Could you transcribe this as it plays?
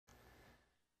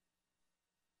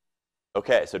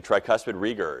Okay, so tricuspid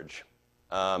regurg.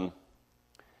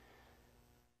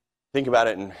 Think about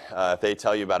it, and if they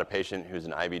tell you about a patient who's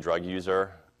an IV drug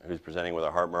user who's presenting with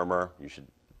a heart murmur, you should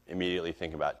immediately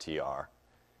think about TR.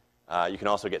 You can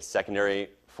also get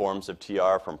secondary forms of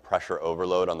TR from pressure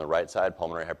overload on the right side,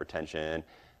 pulmonary hypertension,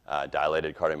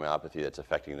 dilated cardiomyopathy that's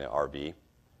affecting the RV.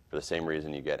 For the same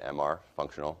reason you get MR,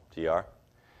 functional TR.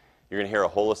 You're going to hear a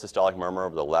holosystolic murmur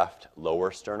over the left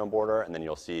lower sternal border, and then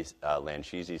you'll see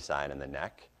Lancisi sign in the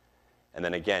neck. And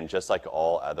then again, just like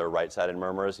all other right-sided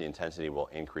murmurs, the intensity will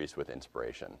increase with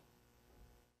inspiration.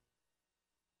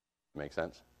 Make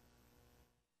sense?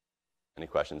 Any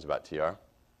questions about TR?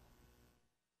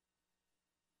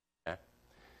 Okay.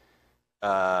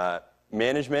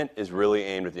 Management is really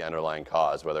aimed at the underlying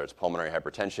cause, whether it's pulmonary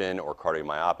hypertension or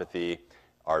cardiomyopathy,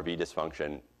 RV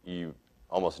dysfunction. You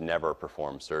almost never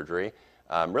perform surgery.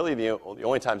 Really, the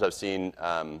only times I've seen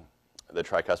the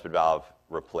tricuspid valve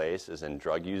replaced is in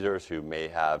drug users who may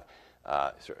have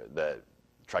the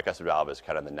tricuspid valve is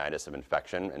kind of the nidus of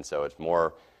infection, and so it's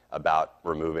more about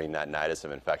removing that nidus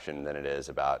of infection than it is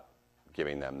about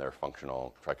giving them their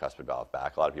functional tricuspid valve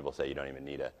back. A lot of people say you don't even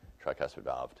need a tricuspid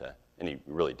valve and you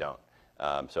really don't.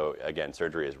 So again,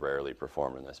 surgery is rarely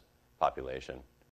performed in this population.